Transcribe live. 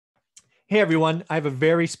Hey everyone, I have a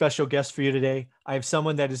very special guest for you today. I have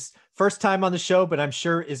someone that is first time on the show, but I'm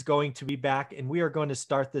sure is going to be back, and we are going to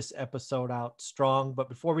start this episode out strong. But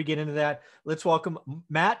before we get into that, let's welcome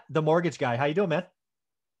Matt, the mortgage guy. How you doing, Matt?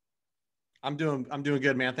 I'm doing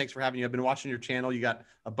good, man. Thanks for having me. I've been watching your channel. You got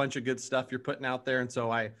a bunch of good stuff you're putting out there, and so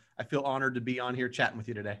I feel honored to be on here chatting with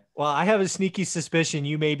you today. Well, I have a sneaky suspicion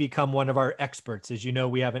you may become one of our experts. As you know,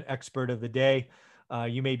 we have an expert of the day.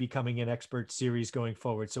 You may be becoming an expert series going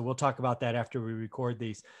forward. So we'll talk about that after we record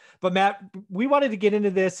these. But Matt, we wanted to get into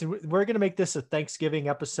this, and we're going to make this a Thanksgiving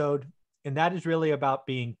episode. And that is really about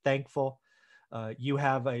being thankful. You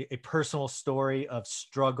have a personal story of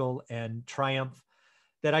struggle and triumph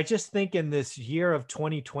that I just think in this year of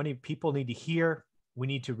 2020, people need to hear. We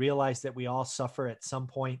need to realize that we all suffer at some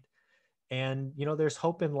point. And, you know, there's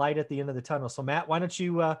hope and light at the end of the tunnel. So Matt, why don't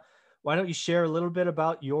you share a little bit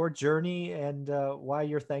about your journey and why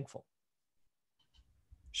you're thankful?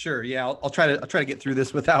 Sure. Yeah. I'll try to get through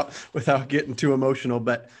this without getting too emotional,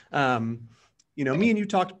 but, me and you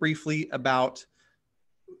talked briefly about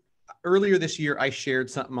earlier this year. I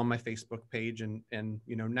shared something on my Facebook page and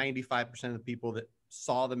 95% of the people that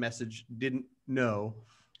saw the message didn't know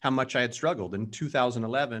how much I had struggled. In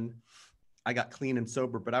 2011, I got clean and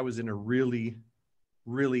sober, but I was in a really,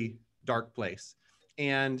 really dark place.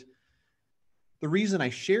 And the reason I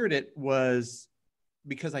shared it was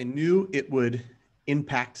because I knew it would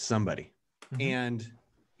impact somebody. Mm-hmm. And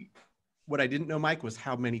what I didn't know, Mike, was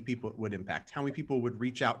how many people it would impact, how many people would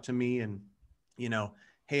reach out to me and,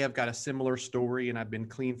 hey, I've got a similar story and I've been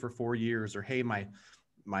clean for 4 years, or, hey, my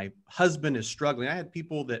husband is struggling. I had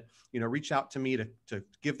people that, reach out to me to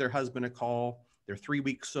give their husband a call. They're 3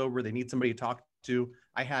 weeks sober. They need somebody to talk to.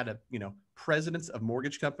 I had presidents of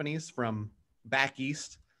mortgage companies from back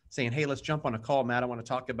east saying, hey, let's jump on a call, Matt. I want to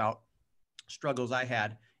talk about struggles I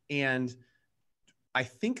had. And I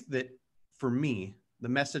think that for me, the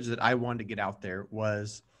message that I wanted to get out there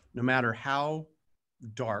was no matter how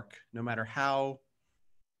dark, no matter how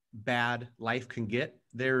bad life can get,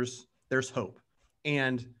 there's hope.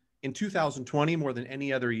 And in 2020, more than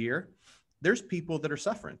any other year, there's people that are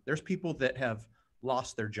suffering. There's people that have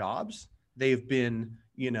lost their jobs. They've been,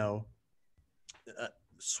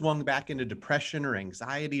 swung back into depression or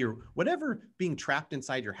anxiety or whatever being trapped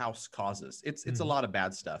inside your house causes. It's a lot of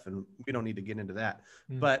bad stuff, and we don't need to get into that.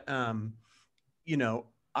 But,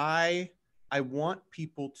 I want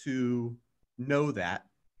people to know that,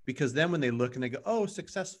 because then when they look and they go, oh,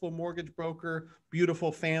 successful mortgage broker,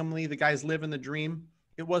 beautiful family, the guys living the dream.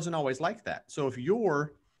 It wasn't always like that. So if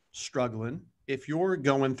you're struggling, if you're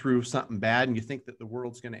going through something bad and you think that the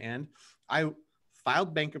world's going to end, I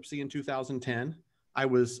filed bankruptcy in 2010. I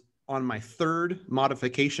was on my third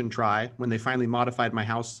modification try when they finally modified my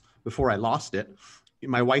house before I lost it.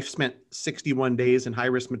 My wife spent 61 days in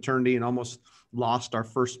high-risk maternity and almost lost our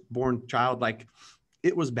firstborn child. Like,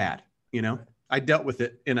 it was bad. I dealt with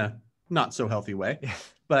it in a not so healthy way,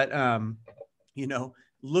 but,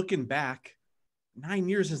 looking back, 9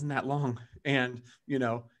 years isn't that long. And,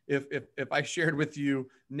 if I shared with you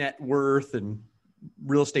net worth and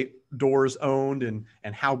real estate doors owned and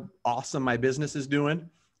how awesome my business is doing,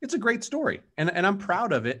 it's a great story. And I'm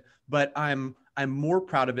proud of it, but I'm more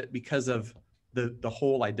proud of it because of the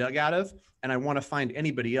hole I dug out of. And I want to find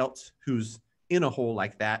anybody else who's in a hole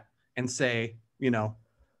like that and say,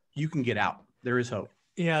 you can get out. There is hope.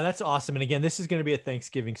 Yeah, that's awesome. And again, this is going to be a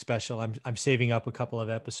Thanksgiving special. I'm saving up a couple of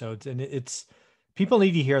episodes, and it's people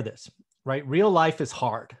need to hear this, right? Real life is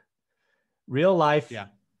hard. Real life, yeah.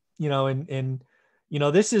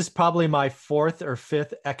 This is probably my fourth or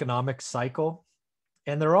fifth economic cycle,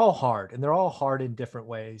 and they're all hard, and they're all hard in different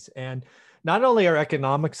ways. And not only are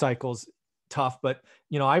economic cycles tough, but,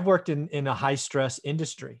 I've worked in a high stress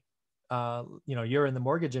industry. You're in the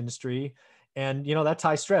mortgage industry, and, that's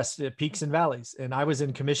high stress, peaks and valleys. And I was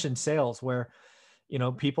in commission sales where,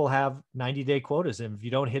 people have 90-day quotas, and if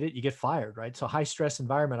you don't hit it, you get fired, right? So high stress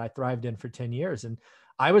environment I thrived in for 10 years. And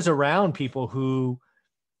I was around people who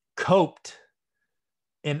coped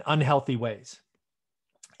in unhealthy ways.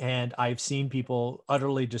 And I've seen people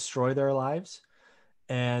utterly destroy their lives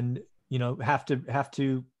and, have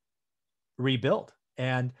to rebuild.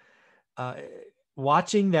 And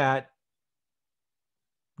watching that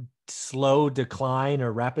slow decline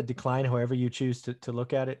or rapid decline, however you choose to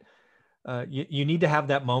look at it, you need to have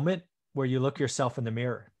that moment where you look yourself in the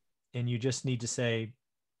mirror and you just need to say,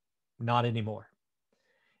 not anymore.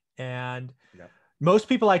 And most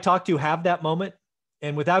people I talk to have that moment.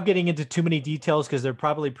 And without getting into too many details, because they're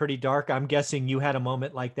probably pretty dark, I'm guessing you had a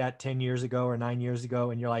moment like that 10 years ago or 9 years ago,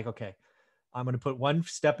 and you're like, okay, I'm going to put one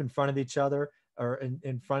step in front of each other or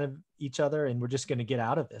in front of each other, and we're just going to get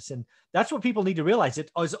out of this. And that's what people need to realize. It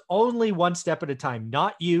is only one step at a time.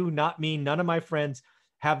 Not you, not me, none of my friends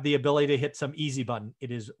have the ability to hit some easy button.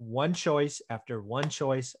 It is one choice after one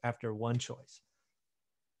choice after one choice.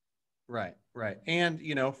 Right, right. And,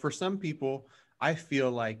 you know, for some people, I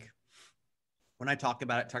feel like when I talk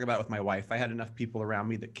about it with my wife, I had enough people around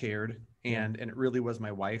me that cared. And it really was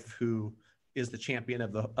my wife who is the champion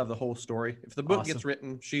of the whole story. If the book gets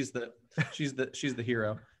written, she's the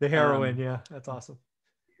hero. The heroine. Yeah. That's awesome.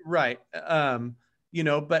 Right. You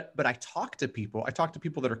know, but I talk to people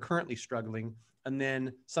that are currently struggling. And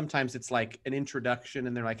then sometimes it's like an introduction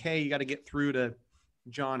and they're like, hey, you got to get through to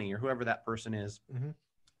Johnny or whoever that person is. Mm-hmm.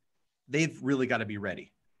 They've really got to be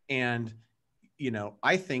ready. And, you know,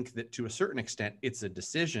 I think that to a certain extent, it's a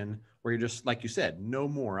decision where you're just, like you said, no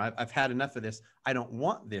more. I've had enough of this. I don't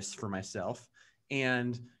want this for myself.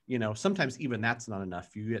 And, you know, sometimes even that's not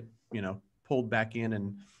enough. You get, you know, pulled back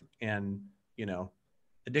in and, you know,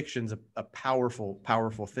 addiction's a powerful,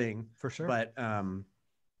 powerful thing. For sure. But,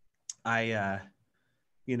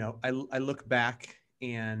 you know, I look back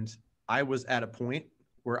and I was at a point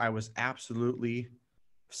where I was absolutely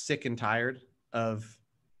sick and tired of,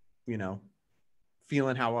 you know,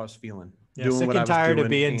 feeling how I was feeling. Yeah, doing sick what and I was tired doing, of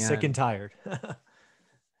being sick and tired.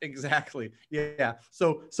 Exactly. Yeah.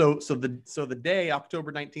 So the day,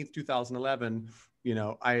 October 19th, 2011, you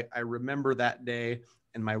know, I remember that day,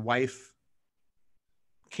 and my wife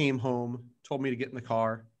came home, told me to get in the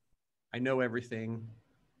car. I know everything.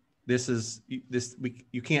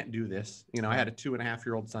 You can't do this. You know, I had a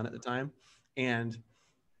 2.5-year-old son at the time, and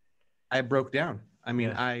I broke down. I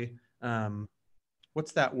mean,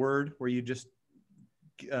 what's that word where you just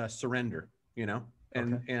surrender, you know?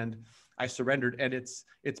 And I surrendered, and it's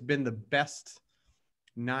been the best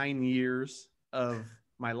 9 years of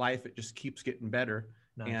my life. It just keeps getting better.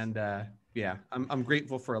 Nice. And I'm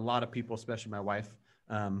grateful for a lot of people, especially my wife,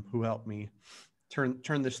 who helped me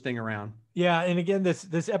turn this thing around. Yeah. And again,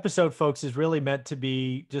 this episode, folks, is really meant to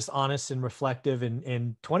be just honest and reflective.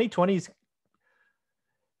 And 2020's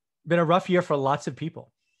been a rough year for lots of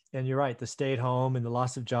people. And you're right, the stay at home and the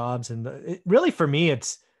loss of jobs. And really, for me,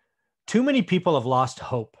 it's too many people have lost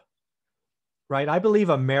hope, right? I believe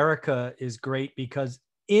America is great because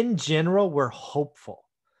in general, we're hopeful,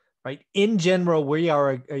 right? In general, we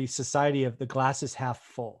are a society of the glass is half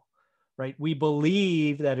full, right? We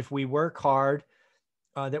believe that if we work hard,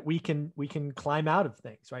 that we can climb out of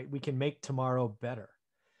things, right? We can make tomorrow better.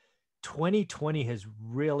 2020 has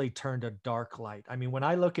really turned a dark light. I mean, when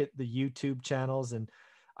I look at the YouTube channels and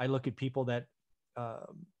I look at people that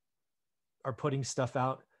are putting stuff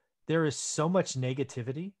out, there is so much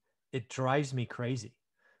negativity. It drives me crazy,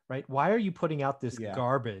 right? Why are you putting out this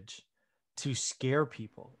garbage to scare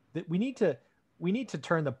people? That we need to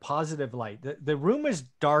turn the positive light. The room is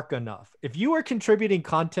dark enough. If you are contributing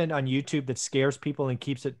content on YouTube that scares people and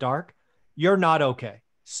keeps it dark, you're not okay.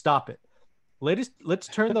 Stop it. Let's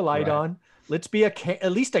turn the light on. Let's be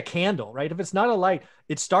at least a candle, right? If it's not a light,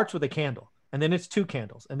 it starts with a candle, and then it's 2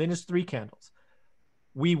 candles, and then it's 3 candles.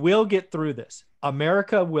 We will get through this.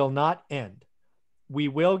 America will not end. We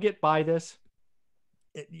will get by this.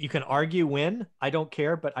 You can argue when, I don't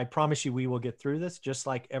care, but I promise you we will get through this, just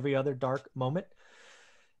like every other dark moment.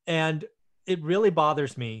 And it really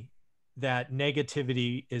bothers me that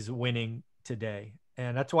negativity is winning today.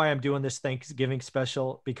 And that's why I'm doing this Thanksgiving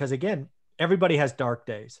special, because again, everybody has dark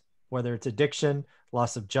days, whether it's addiction,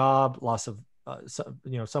 loss of job, loss of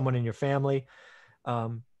someone in your family.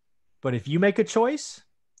 But if you make a choice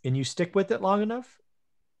and you stick with it long enough,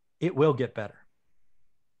 it will get better.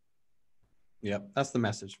 Yep, that's the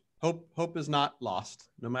message. Hope is not lost,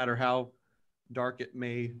 no matter how dark it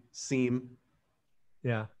may seem.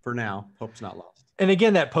 Yeah. For now, hope's not lost. And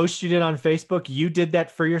again, that post you did on Facebook, you did that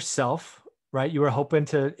for yourself, right? You were hoping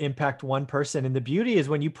to impact one person. And the beauty is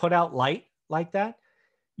when you put out light like that,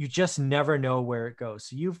 you just never know where it goes.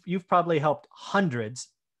 So you've probably helped hundreds,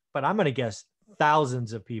 but I'm going to guess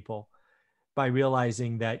thousands of people by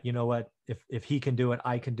realizing that, you know what, if he can do it,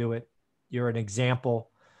 I can do it. You're an example.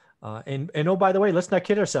 And oh, by the way, let's not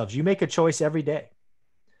kid ourselves. You make a choice every day,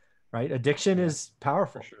 right? Addiction is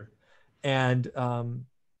powerful. For sure. And,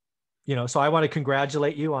 so I want to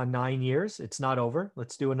congratulate you on 9 years. It's not over.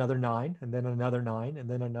 Let's do another 9 and then another 9 and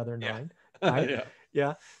then another 9. Right?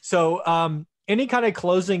 Yeah. So, any kind of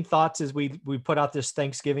closing thoughts as we put out this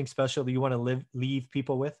Thanksgiving special that you want to leave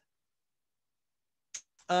people with?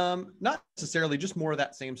 Not necessarily, just more of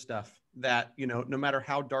that same stuff that, no matter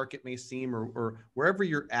how dark it may seem or wherever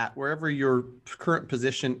you're at, wherever your current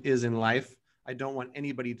position is in life, I don't want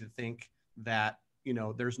anybody to think that,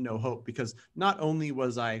 there's no hope, because not only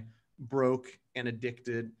was I broke and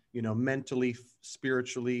addicted, you know, mentally,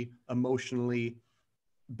 spiritually, emotionally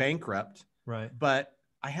bankrupt. Right. But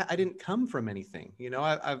I didn't come from anything. You know,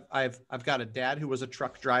 I've got a dad who was a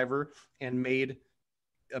truck driver and made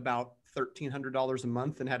about $1,300 a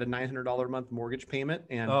month and had a $900 a month mortgage payment.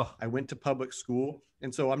 And Oh, I went to public school.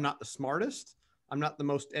 And so I'm not the smartest. I'm not the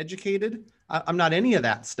most educated. I'm not any of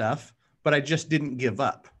that stuff, but I just didn't give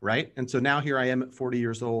up. Right. And so now here I am at 40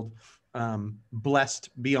 years old, blessed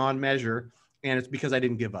beyond measure. And it's because I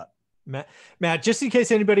didn't give up. Matt, just in case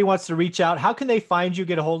anybody wants to reach out, how can they find you,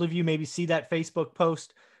 get a hold of you, maybe see that Facebook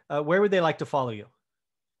post? Where would they like to follow you?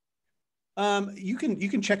 You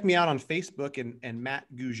can check me out on Facebook and Matt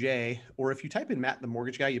Gouget, or if you type in Matt the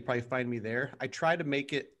Mortgage Guy, you probably find me there. I try to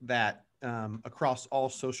make it that across all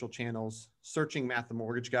social channels, searching Matt the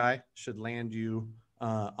Mortgage Guy should land you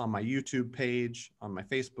on my YouTube page, on my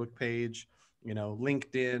Facebook page, you know,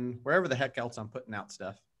 LinkedIn, wherever the heck else I'm putting out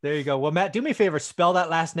stuff. There you go. Well, Matt, do me a favor, spell that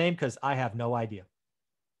last name because I have no idea.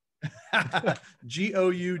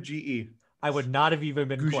 Gouge. I would not have even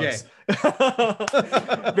been Gouget.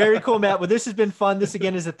 Close. Very cool, Matt. Well, this has been fun. This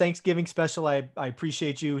again is a Thanksgiving special. I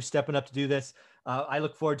appreciate you stepping up to do this. I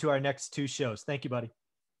look forward to our next two shows. Thank you, buddy.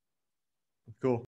 Cool.